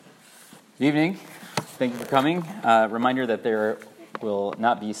Good evening. Thank you for coming. Reminder that there will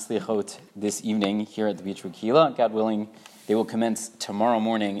not be slichot this evening here at the Beachwood Kehillah. God willing, they will commence tomorrow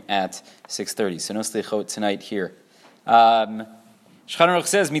morning at 6:30. So no slichot tonight here. Shulchan Aruch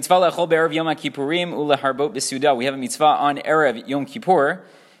says, mitzvah le'achol be'erev Yom HaKippurim u'leharbot b'suda. We have a mitzvah on Erev Yom Kippur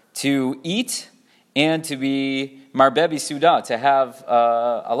to eat and to be marbeh b'suda, to have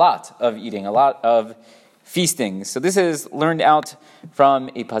a lot of eating, a lot of feasting. So this is learned out from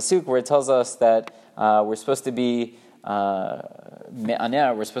a pasuk where it tells us that we're supposed to be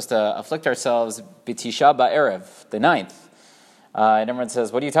me'aneh, we're supposed to afflict ourselves b'tisha ba'erev, the ninth. And everyone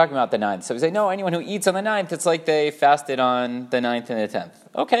says, what are you talking about, the ninth? So we say, no, anyone who eats on the ninth, it's like they fasted on the ninth and the 10th.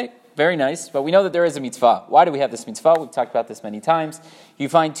 Okay, very nice, but we know that there is a mitzvah. Why do we have this mitzvah? We've talked about this many times. You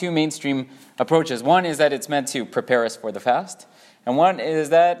find two mainstream approaches. One is that it's meant to prepare us for the fast, and one is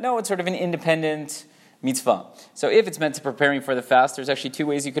that, no, it's sort of an independent mitzvah. So if it's meant to prepare me for the fast, there's actually two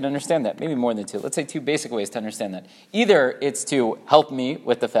ways you can understand that. Maybe more than two. Let's say two basic ways to understand that. Either it's to help me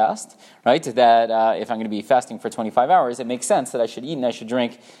with the fast, right? That if I'm going to be fasting for 25 hours, it makes sense that I should eat and I should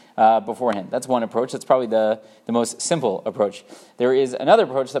drink beforehand. That's one approach. That's probably the most simple approach. There is another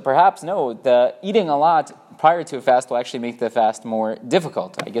approach that perhaps, no, the eating a lot prior to a fast will actually make the fast more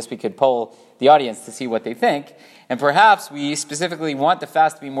difficult. I guess we could poll the audience to see what they think. And perhaps we specifically want the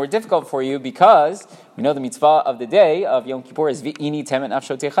fast to be more difficult for you because we know the mitzvah of the day of Yom Kippur is V'ini temet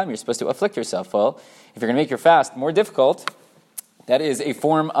nafshotechem. You're supposed to afflict yourself. Well, if you're going to make your fast more difficult, that is a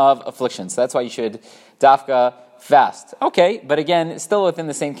form of affliction. So that's why you should dafka fast. Okay, but again, still within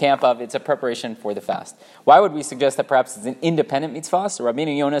the same camp of it's a preparation for the fast. Why would we suggest that perhaps it's an independent mitzvah? So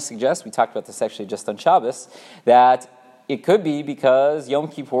Rabbeinu Yonah suggests, we talked about this actually just on Shabbos, that it could be because Yom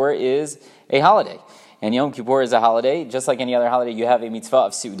Kippur is a holiday. And Yom Kippur is a holiday. Just like any other holiday, you have a mitzvah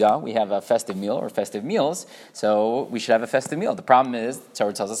of Su'udah. We have a festive meal or festive meals. So we should have a festive meal. The problem is, the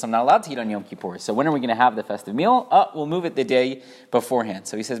Torah tells us I'm not allowed to eat on Yom Kippur. So when are we going to have the festive meal? We'll move it the day beforehand.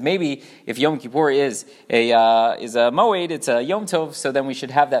 So he says maybe if Yom Kippur is a moed, it's a Yom Tov, so then we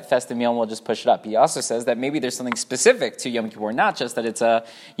should have that festive meal and we'll just push it up. He also says that maybe there's something specific to Yom Kippur, not just that it's a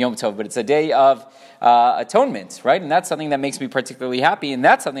Yom Tov, but it's a day of atonement, right? And that's something that makes me particularly happy, and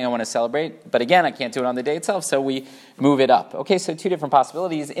that's something I want to celebrate. But again, I can't do it on the day itself, so we move it up. Okay, so two different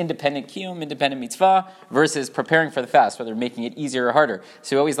possibilities: independent kiyum, independent mitzvah, versus preparing for the fast, whether making it easier or harder.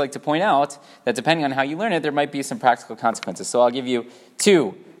 So we always like to point out that depending on how you learn it, there might be some practical consequences. So I'll give you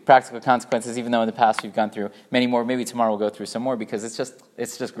two practical consequences, even though in the past we've gone through many more. Maybe tomorrow we'll go through some more because it's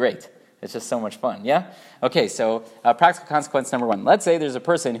just great. It's just so much fun, yeah? Okay, so practical consequence number one. Let's say there's a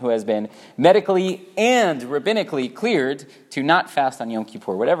person who has been medically and rabbinically cleared to not fast on Yom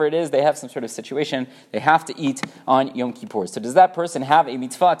Kippur. Whatever it is, they have some sort of situation. They have to eat on Yom Kippur. So does that person have a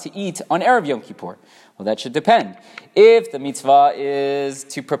mitzvah to eat on Erev Yom Kippur? Well, that should depend. If the mitzvah is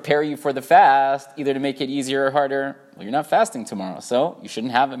to prepare you for the fast, either to make it easier or harder, well, you're not fasting tomorrow, so you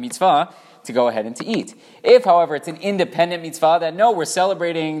shouldn't have a mitzvah to go ahead and to eat. If, however, it's an independent mitzvah that, no, we're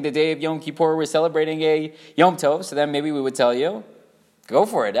celebrating the day of Yom Kippur, we're celebrating a Yom Tov, so then maybe we would tell you, go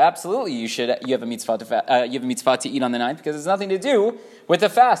for it. Absolutely, you have a mitzvah to eat on the ninth because it's nothing to do with the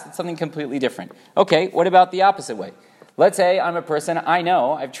fast. It's something completely different. Okay, what about the opposite way? Let's say I'm a person, I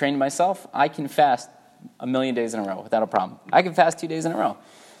know, I've trained myself, I can fast 1,000,000 days in a row without a problem. I can fast 2 days in a row.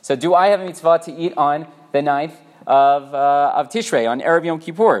 So do I have a mitzvah to eat on the ninth of Tishrei, on Erev Yom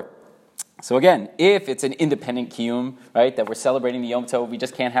Kippur? So again, if it's an independent kiyum, right, that we're celebrating the Yom Tov, we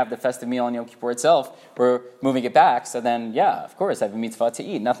just can't have the festive meal on Yom Kippur itself, we're moving it back, so then, yeah, of course, I have a mitzvah to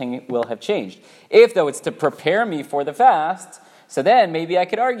eat. Nothing will have changed. If, though, it's to prepare me for the fast, so then maybe I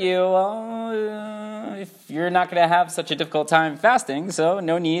could argue, well, if you're not going to have such a difficult time fasting, so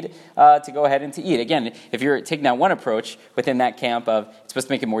no need to go ahead and to eat. Again, if you're taking that one approach within that camp of it's supposed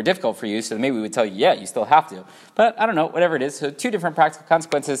to make it more difficult for you, so maybe we would tell you, yeah, you still have to. But I don't know, whatever it is. So two different practical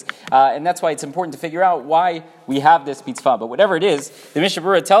consequences, and that's why it's important to figure out why we have this mitzvah. But whatever it is, the Mishnah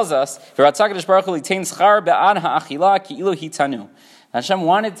Berurah tells us, Hashem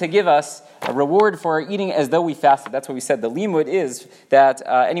wanted to give us a reward for our eating as though we fasted. That's what we said. The limud is that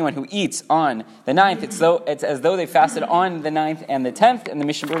anyone who eats on the ninth, it's as though they fasted on the ninth and the 10th. And the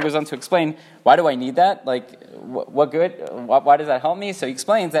Mishnah Berurah goes on to explain, why do I need that? Like, what good? Why does that help me? So he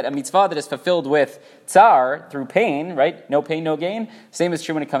explains that a mitzvah that is fulfilled with tsar, through pain, right? No pain, no gain. Same is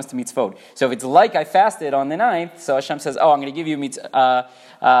true when it comes to mitzvot. So if it's like I fasted on the ninth, so Hashem says, I'm going to give you schar,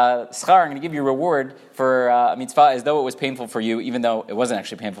 I'm going to give you reward for a mitzvah as though it was painful for you, even though it wasn't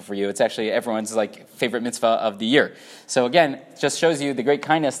actually painful for you. It's actually everyone's favorite mitzvah of the year. So again, it just shows you the great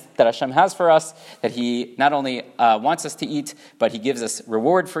kindness that Hashem has for us, that He not only wants us to eat, but He gives us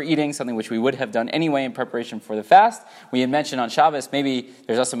reward for eating, something which we would have done anyway in preparation for the fast. We had mentioned on Shabbos, maybe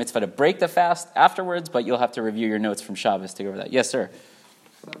there's also a mitzvah to break the fast afterwards, but you'll have to review your notes from Shabbos to go over that. Yes, sir?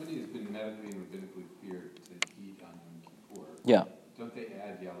 Somebody has been medically and rabbinically cleared to eat on Yom Kippur. Yeah. Don't they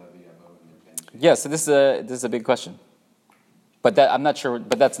add Ya'aleh v'Yavo in their bench? Yeah, so this is a big question. But I'm not sure,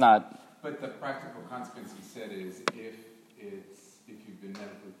 but that's not... But the practical consequence, he said, is if you've been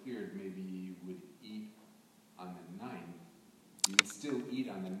medically cleared, maybe you would eat on the 9th. You would still eat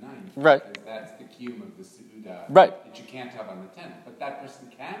on the 9th. Right. Because that's the kiyum of the Seudah. Right. That you can't have on the 10th. But that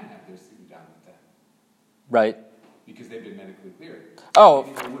person can have their Seudah on the 10th. Right. Because they've been medically cleared.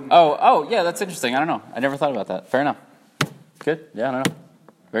 Oh, yeah, that's interesting. I don't know. I never thought about that. Fair enough. Good. Yeah, I don't know.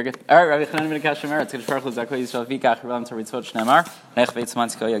 Very good. All right, Rabbi Chanan ben Akashya Mer, Tzedek Baruch Hu Zakoi Yisrael Vikach Rav Tzor Mitzvot Shneimar Nech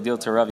Veitzmansko Yagdil to Rav